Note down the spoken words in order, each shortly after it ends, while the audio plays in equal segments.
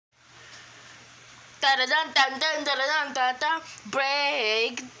Da da da da da da da da.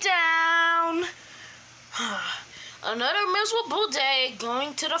 Breakdown. Another miserable day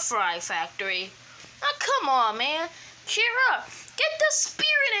going to the Fry Factory. Now come on, man. Cheer up. Get the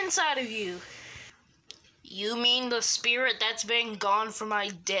spirit inside of you. You mean the spirit that's been gone from my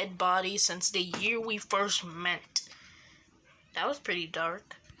dead body since the year we first met? That was pretty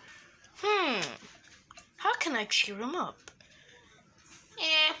dark. How can I cheer him up?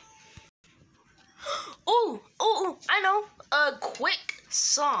 Oh, I know. A quick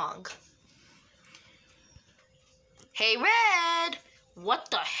song. Hey, Red! What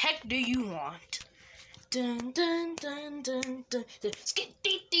the heck do you want? Dun dun dun dun dun dun.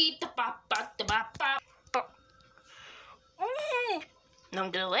 Now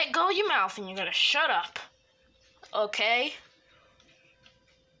I'm gonna let go of your mouth and you're gonna shut up. Okay?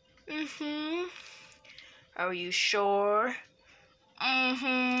 Are you sure?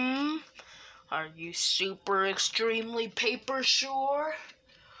 Are you super extremely paper sure?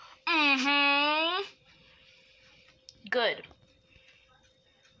 Good.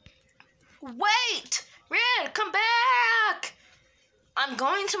 Wait! Red, come back! I'm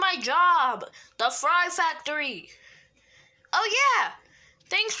going to my job, the Fry Factory. Oh yeah,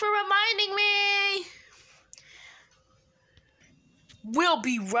 thanks for reminding me. We'll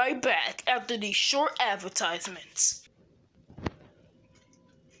be right back after these short advertisements.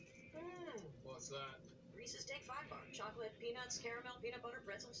 What's that? Reese's Take 5 Bar. Chocolate, peanuts, caramel, peanut butter,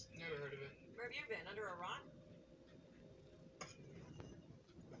 pretzels. Never heard of it. Where have you been? Under a rock?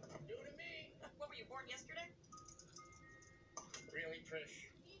 New to me. What, were you born yesterday? Really, Trish?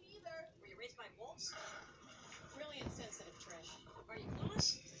 Me neither. Were you raised by wolves? Really insensitive, Trish. Are you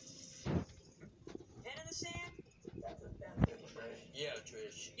clueless? Head in the sand? That's a Trish. Yeah,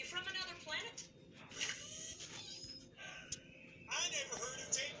 Trish. You from another planet? I never heard of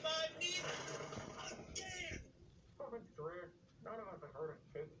Take 5 neither. Damn. Perfect, Trish. None of us have heard of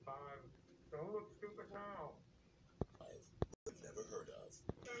Take 5. Don't look stupid now. I've never heard of.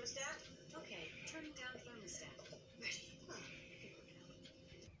 Thermostat? Okay, turning down thermostat. Ready?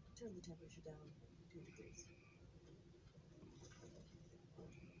 Turn the temperature down 2 degrees.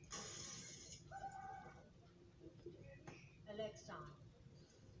 Alexa,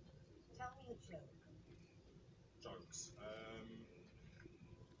 tell me a joke. Jokes.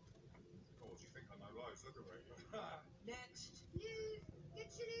 Oh, do you think I know loads? Look at me. Next. News!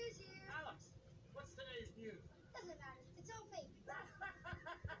 Get your news here! Alex, what's today's news? Doesn't matter. It's all fake.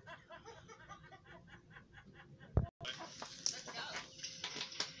 Let's go.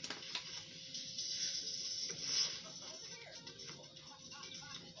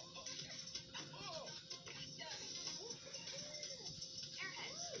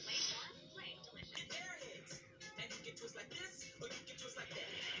 Airheads. And you can twist like this, or you can twist like that.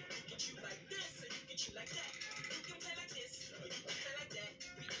 You can chew like this, and you can chew like that. You can play like this, or you can play like that.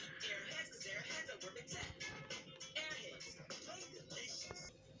 We eat airheads, cause airheads are where it's at. Airheads. Play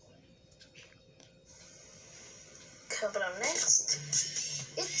delicious. Coming up next,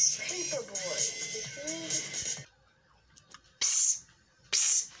 it's Paperboy. Psst,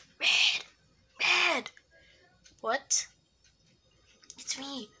 psst, Red. What? It's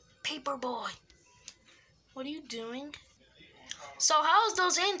me, Paperboy. What are you doing? So how's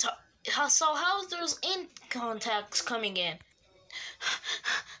those in contacts coming in?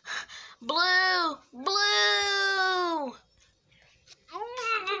 Blue.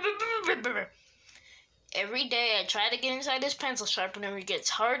 Every day I try to get inside this pencil sharpener, it gets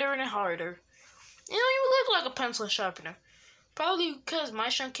harder and harder. You don't even look like a pencil sharpener. Probably because my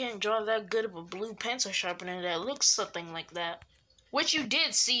son can't draw that good of a blue pencil sharpener that looks something like that. Which you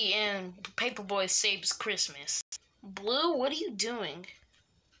did see in Paperboy Saves Christmas. Blue, what are you doing?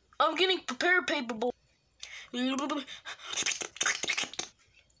 I'm getting prepared, Paperboy.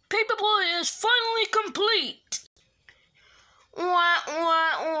 Paperboy is finally complete.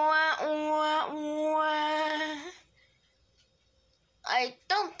 I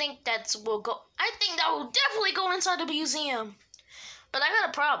don't think will go. I think that will definitely go inside the museum. But I got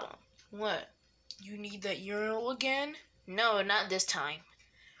a problem. What? You need that urinal again? No, not this time.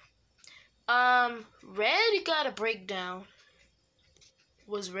 Red got a breakdown.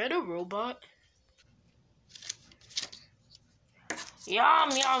 Was Red a robot?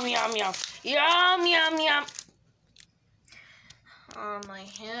 Yum, yum, yum, yum. Yum, yum, yum. Oh, my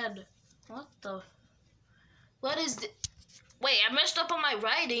head. What is this? Wait, I messed up on my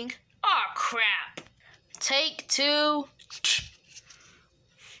writing. Oh, crap. Take 2.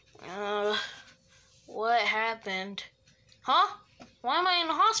 What happened? Huh? Why am I in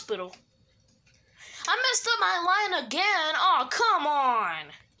the hospital? I messed up my line again. Oh, come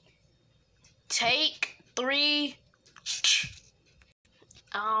on. Take 3.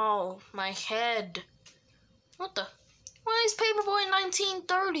 Oh, my head. What the? Why is Paperboy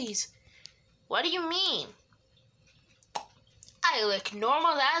 1930s? What do you mean? I look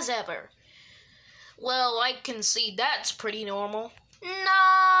normal as ever. Well, I can see that's pretty normal. No!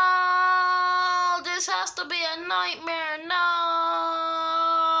 This has to be a nightmare. No!